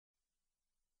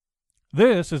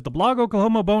This is the Blog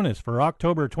Oklahoma bonus for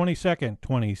October 22nd,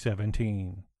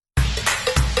 2017.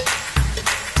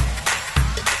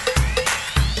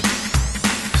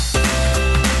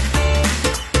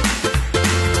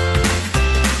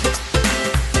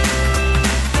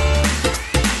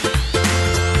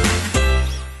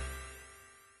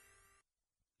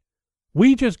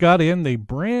 We just got in the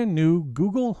brand new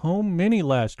Google Home Mini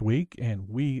last week, and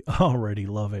we already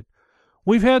love it.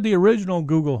 We've had the original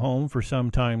Google Home for some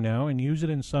time now and use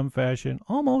it in some fashion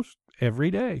almost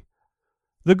every day.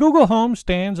 The Google Home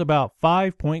stands about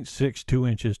 5.62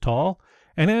 inches tall,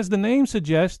 and as the name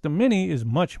suggests, the Mini is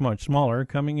much smaller,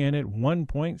 coming in at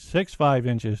 1.65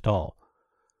 inches tall.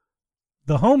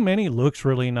 The Home Mini looks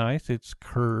really nice. It's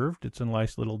curved. It's a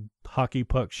nice little hockey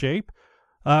puck shape.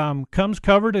 Comes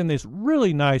covered in this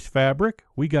really nice fabric.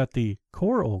 We got the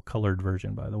coral colored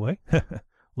version, by the way.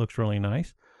 Looks really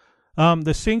nice.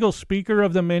 The single speaker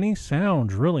of the Mini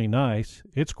sounds really nice.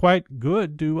 It's quite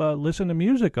good to listen to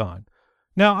music on.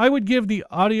 Now, I would give the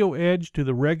audio edge to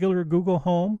the regular Google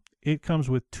Home. It comes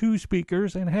with 2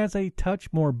 speakers and has a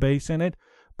touch more bass in it,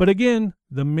 but again,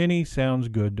 the Mini sounds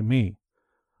good to me.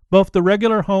 Both the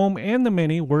regular Home and the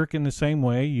Mini work in the same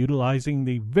way, utilizing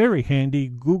the very handy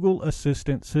Google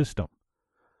Assistant system.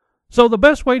 So the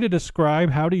best way to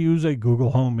describe how to use a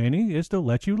Google Home Mini is to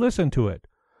let you listen to it.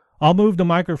 I'll move the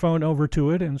microphone over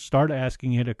to it and start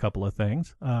asking it a couple of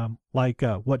things, like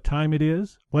what time it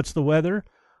is, what's the weather.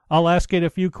 I'll ask it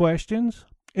a few questions.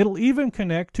 It'll even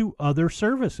connect to other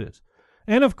services.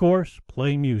 And of course,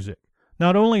 play music.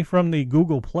 Not only from the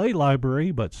Google Play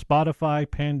library, but Spotify,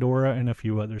 Pandora, and a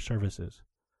few other services.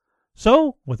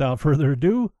 So, without further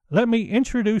ado, let me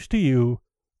introduce to you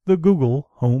the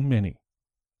Google Home Mini.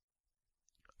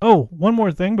 Oh, one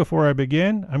more thing before I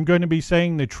begin. I'm going to be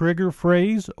saying the trigger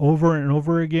phrase over and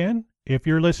over again. If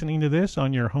you're listening to this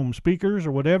on your home speakers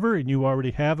or whatever, and you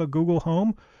already have a Google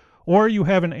Home, or you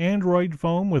have an Android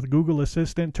phone with Google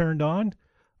Assistant turned on,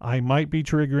 I might be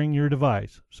triggering your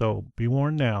device. So be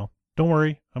warned now. Don't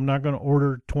worry, I'm not going to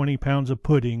order 20 pounds of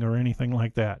pudding or anything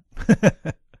like that.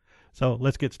 So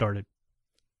let's get started.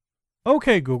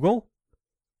 Okay, Google.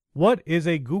 What is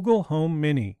a Google Home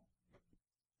Mini?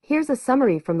 Here's a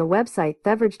summary from the website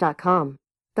beverage.com.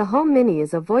 The Home Mini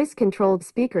is a voice-controlled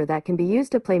speaker that can be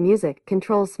used to play music,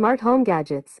 control smart home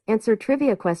gadgets, answer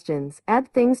trivia questions,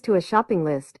 add things to a shopping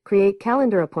list, create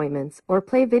calendar appointments, or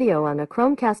play video on a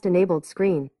Chromecast-enabled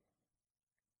screen.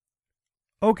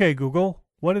 Okay, Google.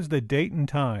 What is the date and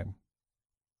time?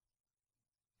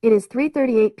 It is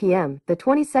 3:38 p.m., the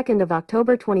 22nd of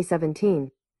October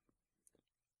 2017.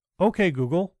 Okay,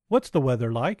 Google. What's the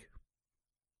weather like?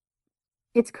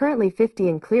 It's currently 50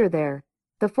 and clear there.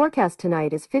 The forecast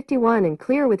tonight is 51 and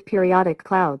clear with periodic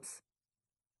clouds.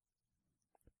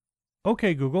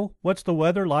 Okay, Google. What's the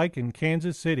weather like in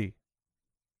Kansas City?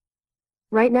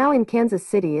 Right now in Kansas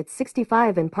City it's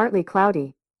 65 and partly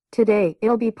cloudy. Today,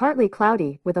 it'll be partly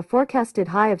cloudy, with a forecasted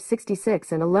high of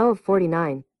 66 and a low of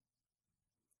 49.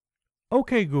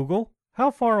 Okay, Google.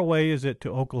 How far away is it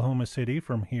to Oklahoma City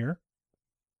from here?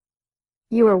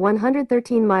 You are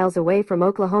 113 miles away from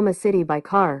Oklahoma City by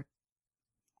car.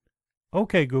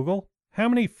 Okay, Google. How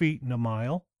many feet in a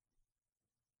mile?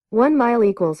 1 mile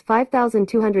equals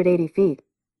 5,280 feet.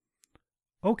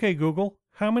 Okay, Google.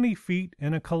 How many feet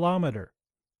in a kilometer?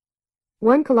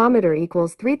 1 kilometer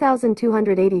equals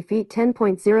 3,280 feet,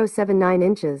 10.079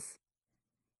 inches.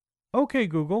 Okay,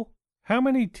 Google. How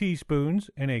many teaspoons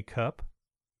in a cup?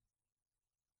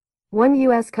 1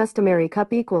 U.S. customary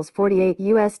cup equals 48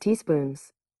 U.S.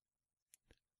 teaspoons.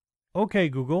 Okay,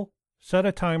 Google. Set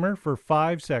a timer for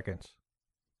 5 seconds.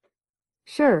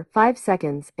 Sure, 5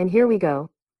 seconds, and here we go.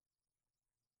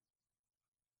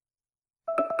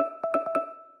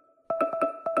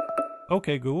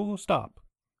 Okay, Google, stop.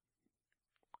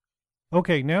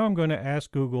 Okay, now I'm going to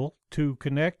ask Google to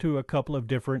connect to a couple of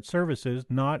different services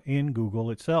not in Google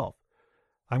itself.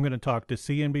 I'm going to talk to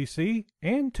CNBC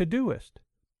and Todoist.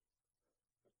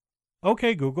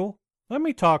 Okay, Google, let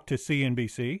me talk to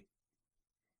CNBC.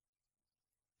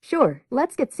 Sure,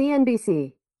 let's get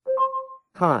CNBC.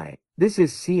 Hi, this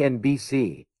is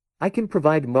CNBC. I can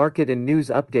provide market and news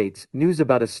updates, news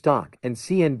about a stock, and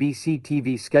CNBC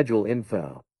TV schedule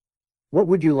info. What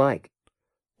would you like?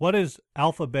 What is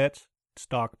Alphabet's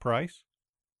stock price?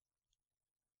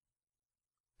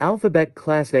 Alphabet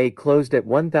Class A closed at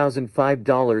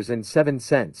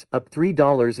 $1,005.07, up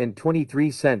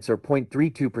 $3.23 or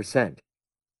 0.32%.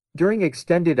 During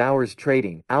extended hours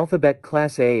trading, Alphabet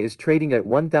Class A is trading at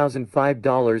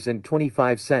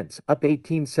 $1,005.25, up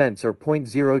 18 cents or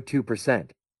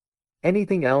 0.02%.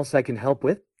 Anything else I can help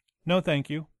with? No, thank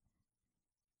you.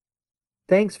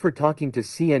 Thanks for talking to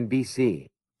CNBC.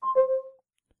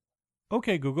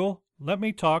 Okay, Google, let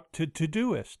me talk to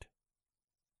Todoist.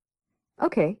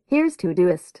 Okay, here's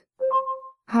Todoist.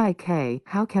 Hi, Kay.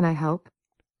 How can I help?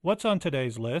 What's on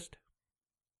today's list?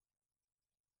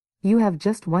 You have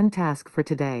just one task for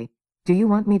today. Do you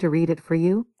want me to read it for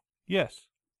you? Yes.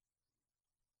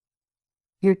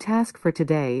 Your task for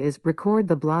today is record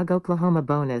the Blog Oklahoma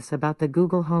bonus about the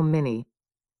Google Home Mini.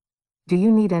 Do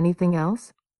you need anything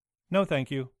else? No,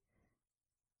 thank you.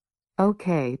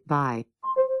 Okay, bye.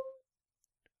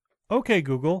 Okay,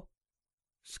 Google,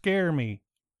 scare me.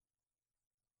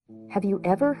 Have you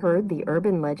ever heard the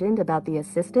urban legend about the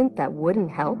assistant that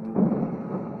wouldn't help?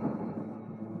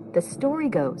 The story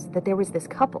goes that there was this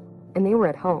couple, and they were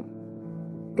at home.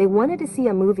 They wanted to see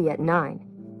a movie at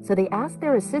 9, so they asked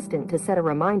their assistant to set a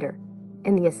reminder,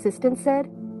 and the assistant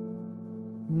said,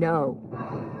 "No."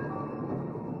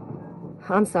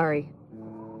 I'm sorry.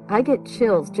 I get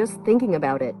chills just thinking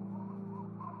about it.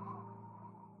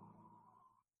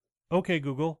 Okay,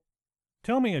 Google,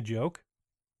 tell me a joke.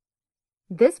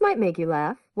 This might make you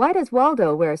laugh. Why does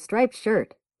Waldo wear a striped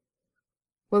shirt?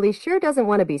 Well, he sure doesn't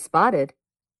want to be spotted.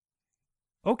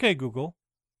 Okay, Google,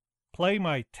 play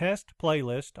my test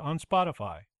playlist on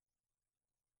Spotify.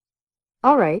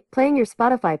 All right, playing your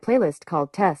Spotify playlist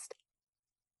called Test.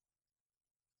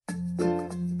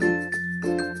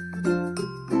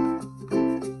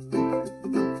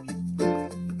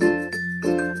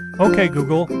 Okay,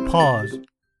 Google, pause.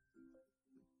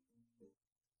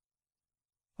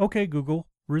 Okay, Google,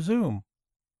 resume.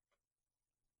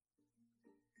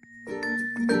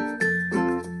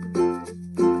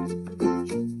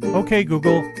 Okay,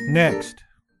 Google, next.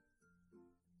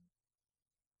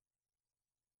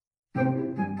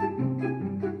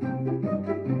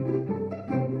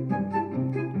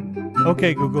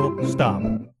 Okay, Google, stop.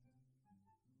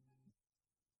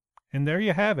 And there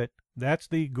you have it. That's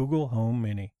the Google Home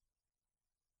Mini.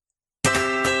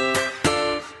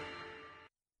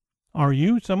 Are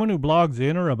you someone who blogs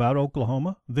in or about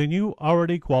Oklahoma? Then you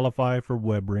already qualify for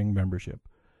WebRing membership.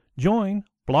 Join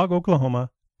Blog Oklahoma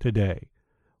today.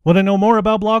 Want to know more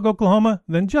about Blog Oklahoma?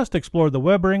 Then just explore the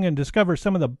WebRing and discover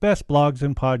some of the best blogs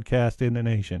and podcasts in the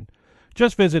nation.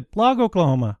 Just visit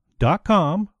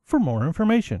blogoklahoma.com for more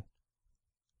information.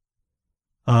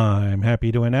 I'm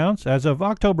happy to announce, as of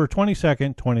October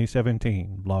 22nd,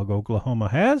 2017, Blog Oklahoma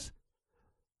has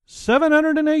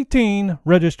 718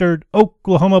 registered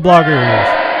Oklahoma bloggers.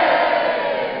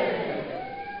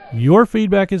 Your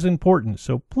feedback is important,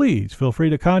 so please feel free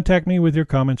to contact me with your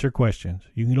comments or questions.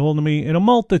 You can get hold of me in a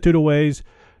multitude of ways.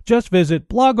 Just visit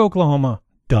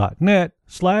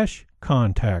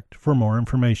blogoklahoma.net/contact for more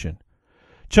information.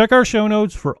 Check our show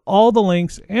notes for all the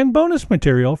links and bonus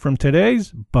material from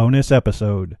today's bonus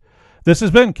episode. This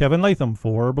has been Kevin Latham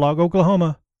for Blog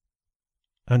Oklahoma.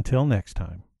 Until next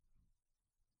time.